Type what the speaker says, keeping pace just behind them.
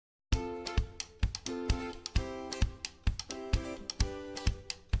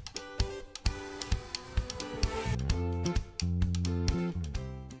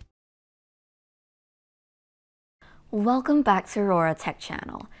Welcome back to Aurora Tech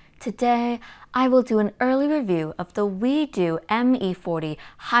Channel. Today, I will do an early review of the Weedo ME40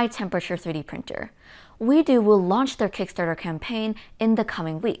 high-temperature 3D printer. Weedo will launch their Kickstarter campaign in the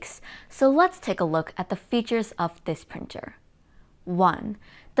coming weeks, so let's take a look at the features of this printer. 1.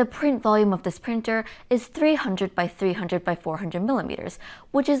 The print volume of this printer is 300 by 300 by 400 millimeters,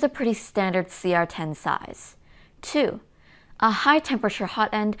 which is a pretty standard CR10 size. 2. A high-temperature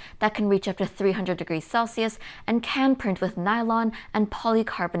hot end that can reach up to 300 degrees Celsius and can print with nylon and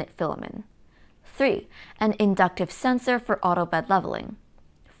polycarbonate filament. 3. An inductive sensor for auto bed leveling.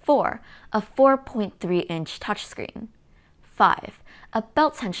 4. A 4.3-inch touchscreen. 5. A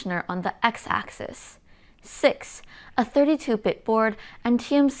belt tensioner on the X-axis. 6. A 32-bit board and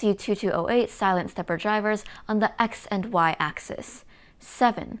TMC 2208 silent stepper drivers on the X and Y axis.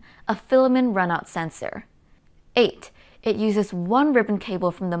 7. A filament runout sensor. 8. It uses one ribbon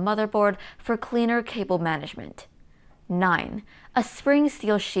cable from the motherboard for cleaner cable management. 9. A spring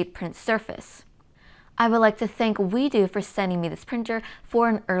steel sheet print surface. I would like to thank Weedo for sending me this printer for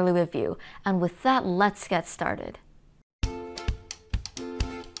an early review, and with that, let's get started.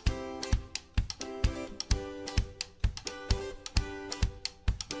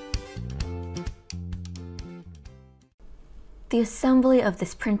 The assembly of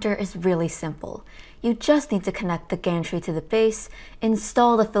this printer is really simple. You just need to connect the gantry to the base,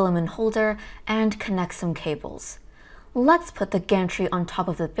 install the filament holder, and connect some cables. Let's put the gantry on top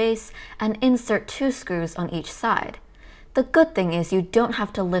of the base and insert 2 screws on each side. The good thing is you don't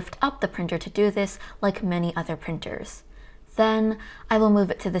have to lift up the printer to do this like many other printers. Then, I will move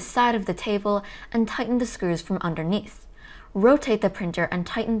it to the side of the table and tighten the screws from underneath. Rotate the printer and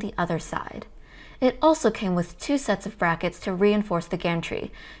tighten the other side. It also came with 2 sets of brackets to reinforce the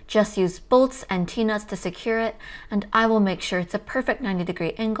gantry. Just use bolts and T-nuts to secure it, and I will make sure it's a perfect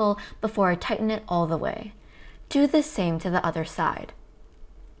 90-degree angle before I tighten it all the way. Do the same to the other side.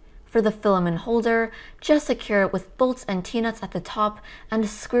 For the filament holder, just secure it with bolts and T-nuts at the top and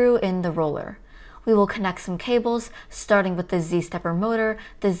screw in the roller. We will connect some cables, starting with the Z-stepper motor,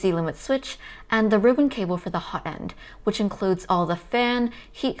 the Z-limit switch, and the ribbon cable for the hot end, which includes all the fan,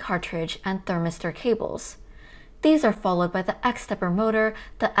 heat cartridge, and thermistor cables. These are followed by the X-stepper motor,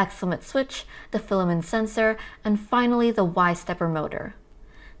 the X-limit switch, the filament sensor, and finally the Y-stepper motor.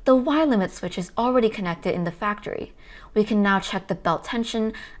 The Y-limit switch is already connected in the factory. We can now check the belt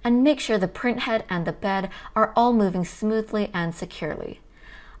tension and make sure the print head and the bed are all moving smoothly and securely.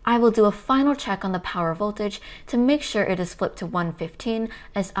 I will do a final check on the power voltage to make sure it is flipped to 115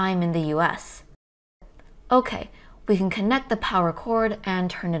 as I'm in the US. Okay, we can connect the power cord and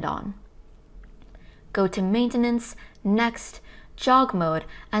turn it on. Go to Maintenance, Next, Jog Mode,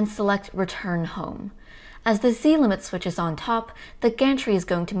 and select Return Home. As the Z-limit switch is on top, the gantry is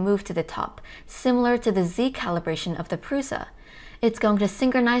going to move to the top, similar to the Z calibration of the Prusa. It's going to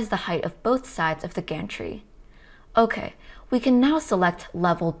synchronize the height of both sides of the gantry. Okay, we can now select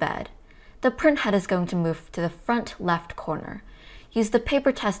Level Bed. The print head is going to move to the front left corner. Use the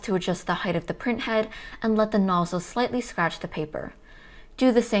paper test to adjust the height of the print head and let the nozzle slightly scratch the paper.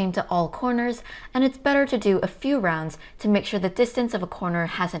 Do the same to all corners, and it's better to do a few rounds to make sure the distance of a corner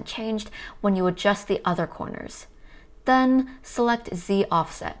hasn't changed when you adjust the other corners. Then select Z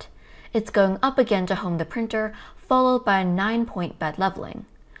Offset. It's going up again to home the printer, followed by a 9-point bed leveling.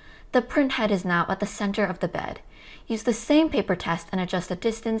 The print head is now at the center of the bed. Use the same paper test and adjust the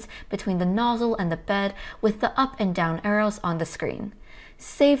distance between the nozzle and the bed with the up and down arrows on the screen.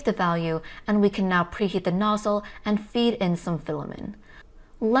 Save the value, and we can now preheat the nozzle and feed in some filament.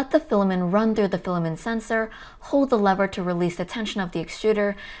 Let the filament run through the filament sensor, hold the lever to release the tension of the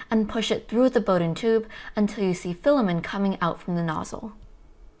extruder, and push it through the Bowden tube until you see filament coming out from the nozzle.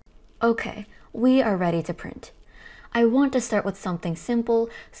 Okay, we are ready to print. I want to start with something simple,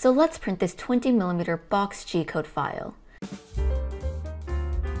 so let's print this 20mm box G-code file.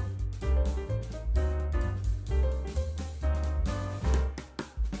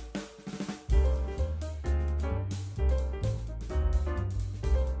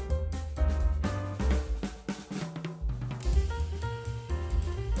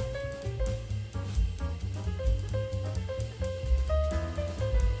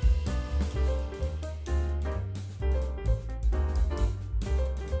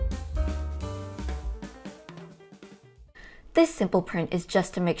 This simple print is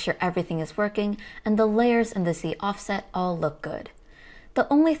just to make sure everything is working and the layers and the Z offset all look good. The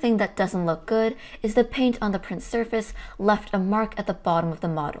only thing that doesn't look good is the paint on the print surface left a mark at the bottom of the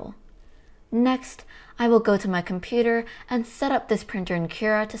model. Next, I will go to my computer and set up this printer in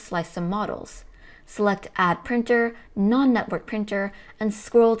Cura to slice some models. Select Add Printer, Non-Network Printer, and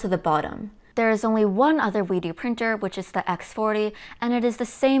scroll to the bottom. There is only one other Weedo printer, which is the X40, and it is the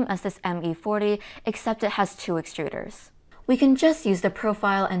same as this ME40, except it has 2 extruders. We can just use the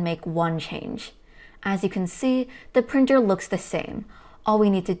profile and make one change. As you can see, the printer looks the same. All we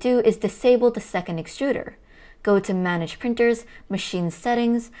need to do is disable the second extruder. Go to Manage Printers, Machine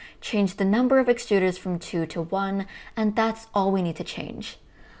Settings, change the number of extruders from 2 to 1, and that's all we need to change.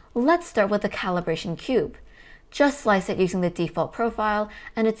 Let's start with the calibration cube. Just slice it using the default profile,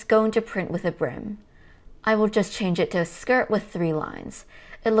 and it's going to print with a brim. I will just change it to a skirt with 3 lines.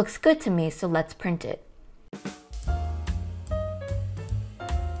 It looks good to me, so let's print it.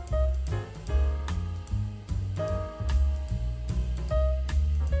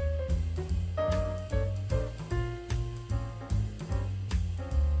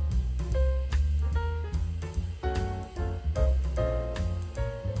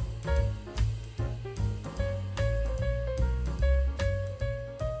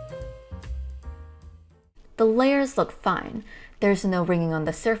 The layers look fine, there's no ringing on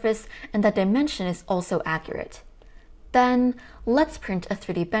the surface, and the dimension is also accurate. Then, let's print a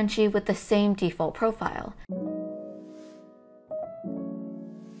 3D benchy with the same default profile.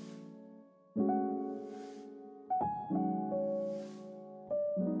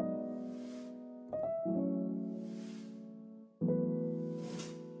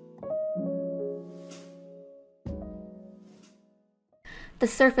 The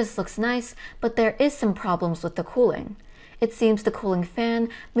surface looks nice, but there is some problems with the cooling. It seems the cooling fan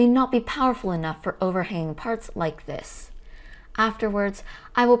may not be powerful enough for overhanging parts like this. Afterwards,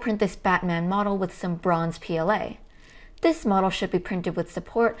 I will print this Batman model with some bronze PLA. This model should be printed with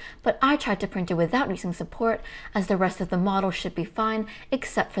support, but I tried to print it without using support, as the rest of the model should be fine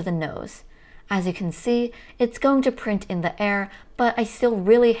except for the nose. As you can see, it's going to print in the air, but I still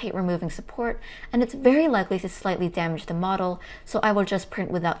really hate removing support, and it's very likely to slightly damage the model, so I will just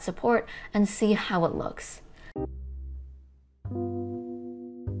print without support and see how it looks.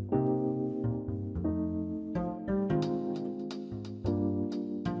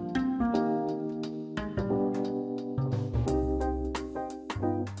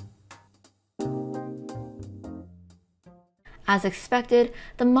 As expected,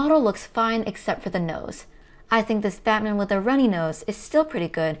 the model looks fine except for the nose. I think this Batman with a runny nose is still pretty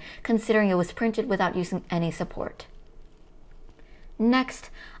good considering it was printed without using any support.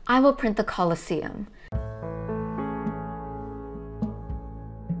 Next, I will print the Colosseum.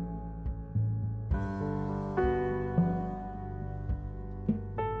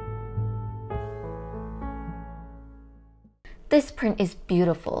 This print is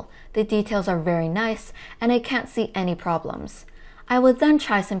beautiful, the details are very nice, and I can't see any problems. I would then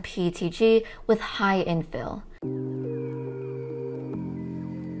try some PETG with high infill.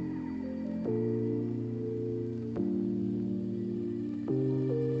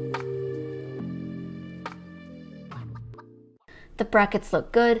 The brackets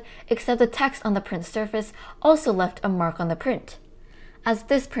look good, except the text on the print surface also left a mark on the print. As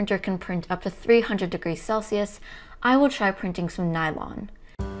this printer can print up to 300 degrees Celsius, I will try printing some nylon.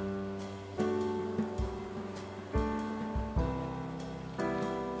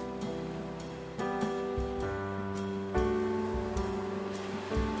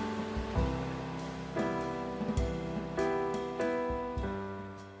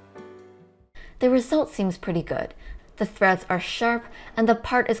 The result seems pretty good. The threads are sharp and the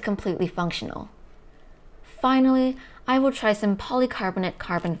part is completely functional. Finally, I will try some polycarbonate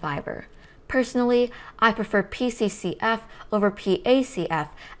carbon fiber. Personally, I prefer PCCF over PACF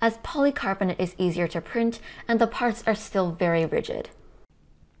as polycarbonate is easier to print and the parts are still very rigid.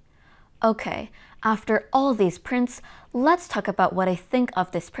 Okay, after all these prints, let's talk about what I think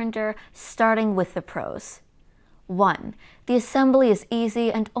of this printer, starting with the pros. 1. The assembly is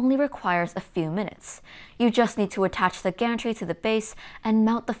easy and only requires a few minutes. You just need to attach the gantry to the base and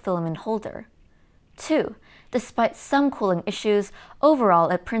mount the filament holder. 2. Despite some cooling issues, overall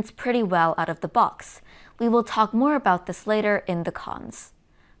it prints pretty well out of the box. We will talk more about this later in the cons.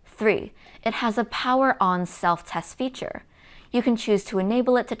 3. It has a power-on self-test feature. You can choose to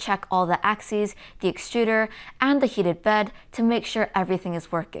enable it to check all the axes, the extruder, and the heated bed to make sure everything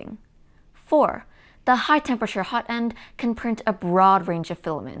is working. 4. The high-temperature hot end can print a broad range of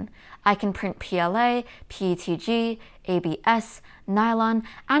filament. I can print PLA, PETG, ABS, nylon,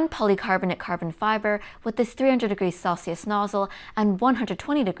 and polycarbonate carbon fiber with this 300 degrees Celsius nozzle and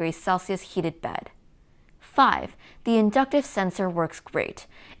 120 degrees Celsius heated bed. 5. The inductive sensor works great.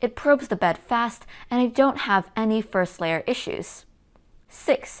 It probes the bed fast, and I don't have any first layer issues.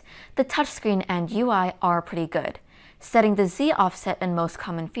 6. The touchscreen and UI are pretty good. Setting the Z offset and most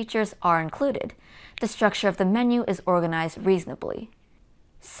common features are included. The structure of the menu is organized reasonably.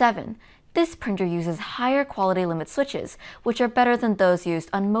 7. This printer uses higher quality limit switches, which are better than those used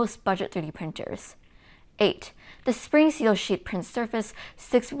on most budget 3D printers. 8. The spring seal sheet print surface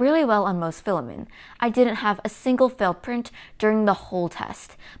sticks really well on most filament. I didn't have a single failed print during the whole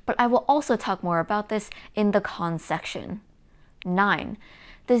test, but I will also talk more about this in the cons section. 9.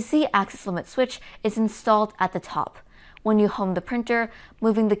 The Z-axis limit switch is installed at the top. When you home the printer,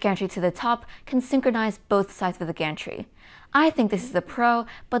 moving the gantry to the top can synchronize both sides of the gantry. I think this is a pro,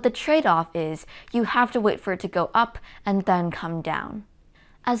 but the trade-off is you have to wait for it to go up and then come down.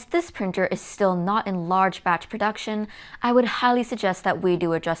 As this printer is still not in large batch production, I would highly suggest that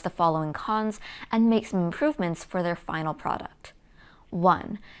Weedo address the following cons and make some improvements for their final product.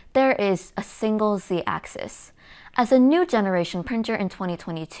 1. There is a single Z-axis. As a new generation printer in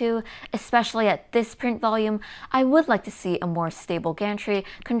 2022, especially at this print volume, I would like to see a more stable gantry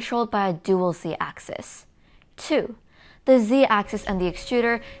controlled by a dual Z-axis. 2. The Z-axis and the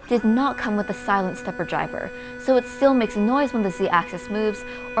extruder did not come with a silent stepper driver, so it still makes noise when the Z-axis moves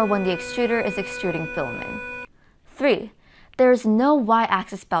or when the extruder is extruding filament. 3. There is no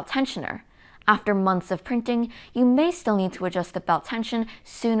Y-axis belt tensioner. After months of printing, you may still need to adjust the belt tension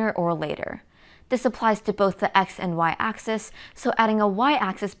sooner or later. This applies to both the X and Y axis, so adding a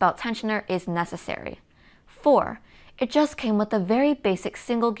Y-axis belt tensioner is necessary. 4. It just came with a very basic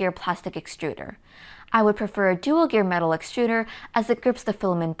single-gear plastic extruder. I would prefer a dual-gear metal extruder as it grips the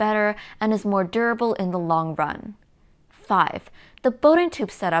filament better and is more durable in the long run. 5. The Bowden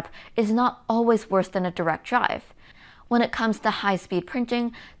tube setup is not always worse than a direct drive. When it comes to high-speed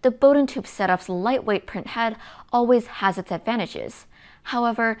printing, the Bowden tube setup's lightweight print head always has its advantages.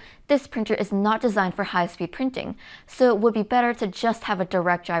 However, this printer is not designed for high-speed printing, so it would be better to just have a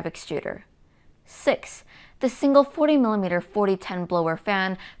direct drive extruder. 6. The single 40mm 4010 blower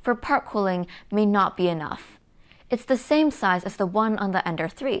fan for part cooling may not be enough. It's the same size as the one on the Ender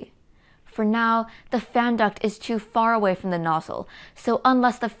 3. For now, the fan duct is too far away from the nozzle, so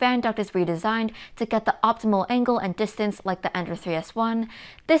unless the fan duct is redesigned to get the optimal angle and distance like the Ender 3S1,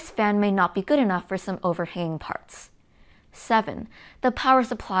 this fan may not be good enough for some overhanging parts. 7. The power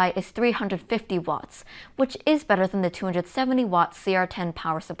supply is 350 watts, which is better than the 270 watt CR10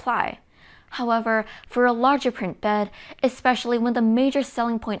 power supply. However, for a larger print bed, especially when the major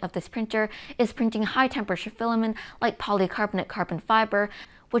selling point of this printer is printing high-temperature filament like polycarbonate carbon fiber,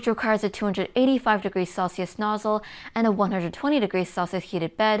 which requires a 285°C nozzle and a 120°C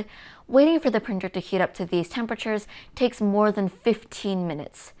heated bed, waiting for the printer to heat up to these temperatures takes more than 15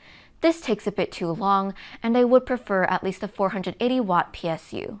 minutes. This takes a bit too long, and I would prefer at least a 480 watt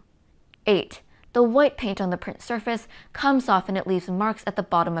PSU. 8. The white paint on the print surface comes off and it leaves marks at the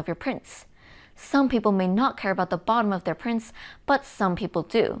bottom of your prints. Some people may not care about the bottom of their prints, but some people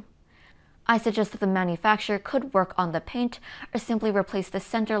do. I suggest that the manufacturer could work on the paint or simply replace the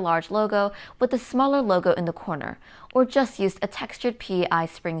center large logo with a smaller logo in the corner, or just use a textured PEI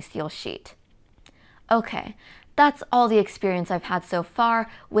spring steel sheet. Okay, that's all the experience I've had so far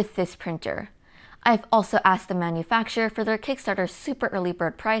with this printer. I've also asked the manufacturer for their Kickstarter super early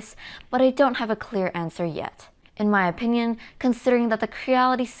bird price, but I don't have a clear answer yet. In my opinion, considering that the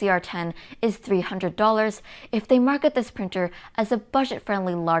Creality CR10 is $300, if they market this printer as a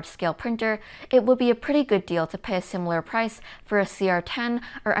budget-friendly large-scale printer, it would be a pretty good deal to pay a similar price for a CR10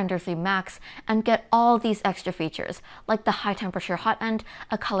 or Ender 3 Max and get all these extra features, like the high-temperature hot end,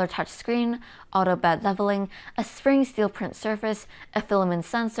 a color touch screen, auto bed leveling, a spring steel print surface, a filament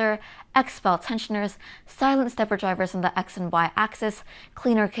sensor, X-belt tensioners, silent stepper drivers on the X and Y axis,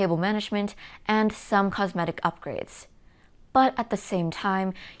 cleaner cable management, and some cosmetic upgrades. But at the same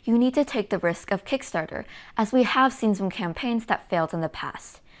time, you need to take the risk of Kickstarter, as we have seen some campaigns that failed in the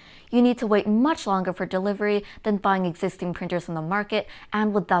past. You need to wait much longer for delivery than buying existing printers on the market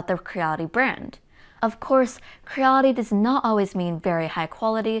and without the Creality brand. Of course, Creality does not always mean very high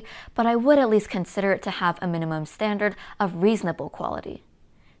quality, but I would at least consider it to have a minimum standard of reasonable quality.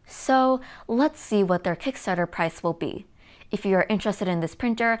 So let's see what their Kickstarter price will be. If you are interested in this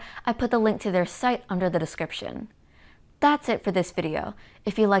printer, I put the link to their site under the description. That's it for this video.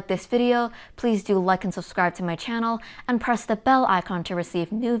 If you like this video, please do like and subscribe to my channel and press the bell icon to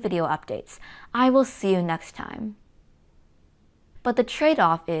receive new video updates. I will see you next time. But the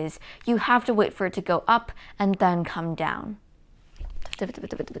trade-off is you have to wait for it to go up and then come down.